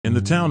in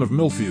the town of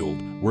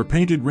Millfield, where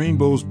painted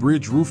rainbows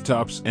bridge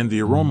rooftops and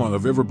the aroma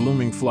of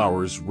ever-blooming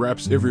flowers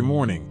wraps every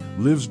morning,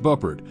 lives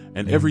Buppert,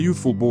 an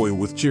ever-youthful boy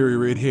with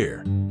cherry-red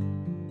hair.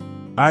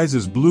 Eyes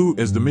as blue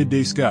as the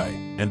midday sky,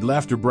 and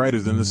laughter brighter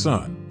than the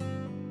sun.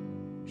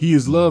 He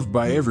is loved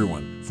by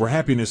everyone, for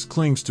happiness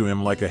clings to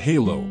him like a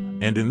halo,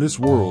 and in this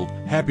world,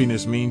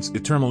 happiness means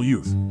eternal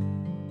youth.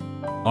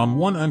 On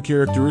one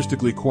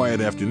uncharacteristically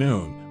quiet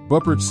afternoon,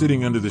 Buppert,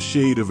 sitting under the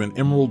shade of an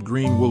emerald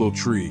green willow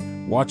tree,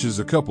 watches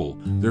a couple,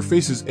 their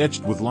faces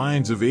etched with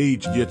lines of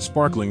age yet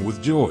sparkling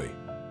with joy.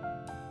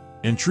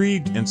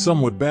 Intrigued and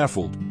somewhat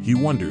baffled, he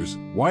wonders,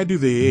 why do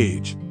they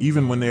age,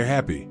 even when they're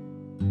happy?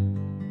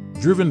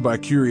 Driven by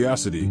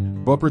curiosity,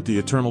 Buppert, the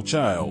eternal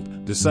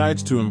child,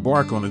 decides to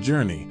embark on a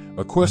journey,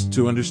 a quest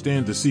to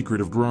understand the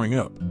secret of growing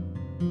up.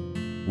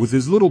 With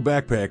his little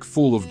backpack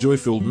full of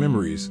joy-filled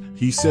memories,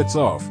 he sets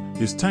off,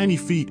 his tiny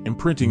feet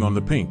imprinting on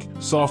the pink,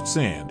 soft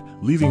sand,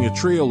 leaving a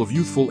trail of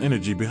youthful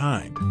energy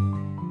behind.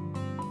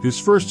 His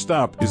first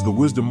stop is the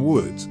Wisdom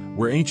Woods,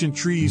 where ancient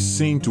trees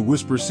seem to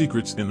whisper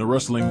secrets in the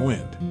rustling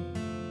wind.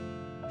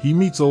 He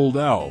meets Old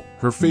Owl,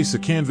 her face a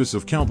canvas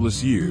of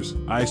countless years,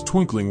 eyes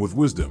twinkling with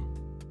wisdom.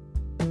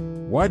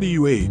 "Why do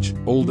you age,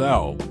 Old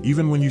Owl,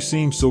 even when you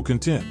seem so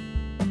content?"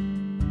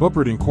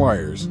 Buppert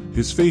inquires,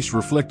 his face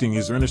reflecting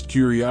his earnest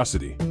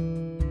curiosity.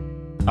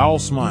 Owl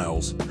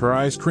smiles, her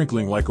eyes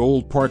crinkling like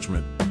old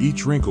parchment,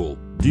 each wrinkle,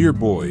 "Dear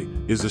boy,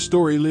 is a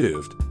story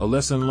lived, a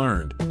lesson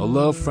learned, a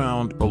love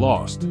found, a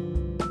lost."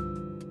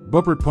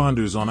 Buppert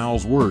ponders on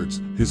Owl's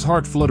words, his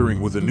heart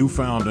fluttering with a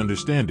newfound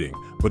understanding,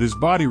 but his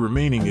body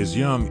remaining as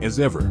young as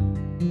ever.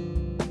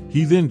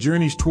 He then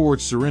journeys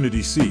towards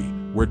Serenity Sea,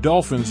 where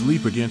dolphins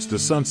leap against a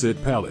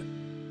sunset palette.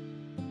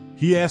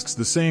 He asks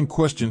the same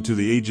question to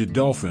the aged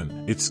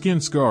dolphin, its skin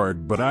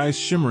scarred but eyes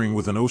shimmering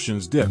with an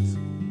ocean's depth.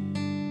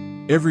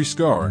 "Every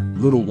scar,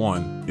 little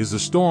one, is a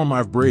storm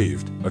I've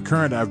braved, a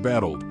current I've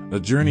battled, a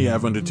journey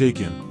I've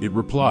undertaken," it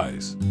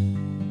replies.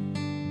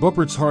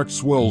 Buppert's heart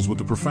swells with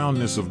the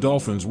profoundness of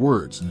Dolphin's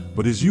words,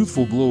 but his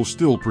youthful glow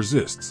still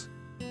persists.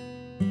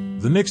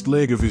 The next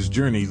leg of his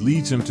journey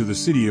leads him to the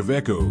City of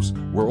Echoes,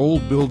 where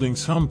old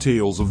buildings hum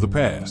tales of the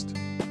past.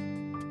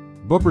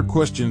 Buppert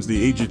questions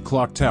the aged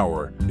clock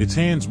tower, its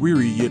hands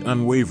weary yet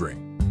unwavering.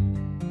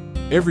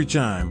 "Every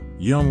chime,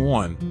 young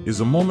one, is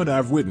a moment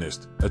I've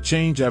witnessed, a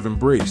change I've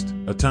embraced,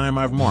 a time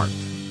I've marked."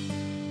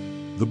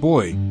 The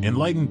boy,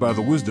 enlightened by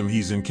the wisdom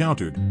he's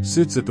encountered,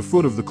 sits at the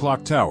foot of the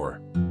clock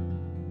tower.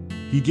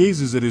 He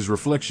gazes at his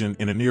reflection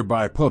in a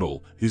nearby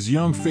puddle, his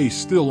young face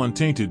still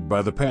untainted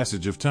by the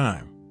passage of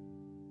time.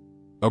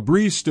 A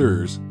breeze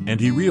stirs, and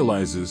he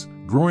realizes,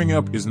 growing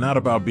up is not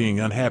about being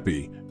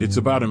unhappy, it's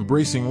about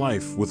embracing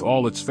life with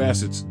all its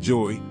facets: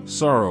 joy,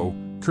 sorrow,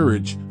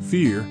 courage,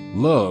 fear,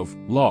 love,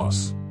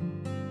 loss.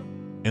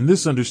 In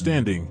this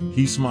understanding,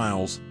 he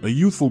smiles, a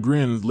youthful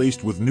grin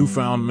laced with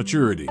newfound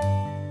maturity.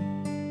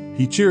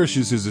 He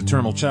cherishes his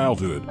eternal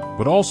childhood,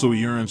 but also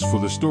yearns for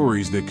the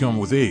stories that come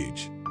with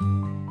age.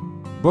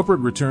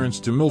 Buppert returns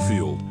to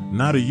Millfield,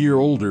 not a year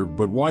older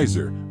but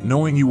wiser,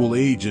 knowing he will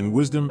age in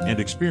wisdom and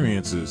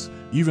experiences,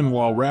 even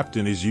while wrapped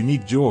in his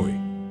unique joy.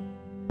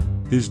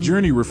 His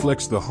journey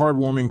reflects the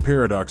heartwarming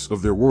paradox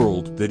of their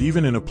world, that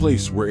even in a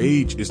place where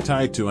age is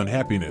tied to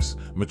unhappiness,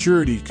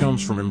 maturity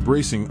comes from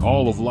embracing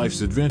all of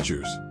life's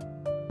adventures.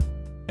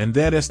 And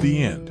that's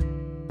the end.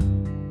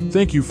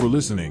 Thank you for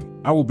listening.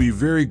 I will be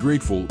very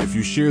grateful if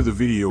you share the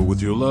video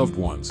with your loved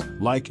ones,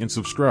 like and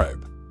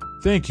subscribe.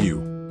 Thank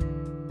you.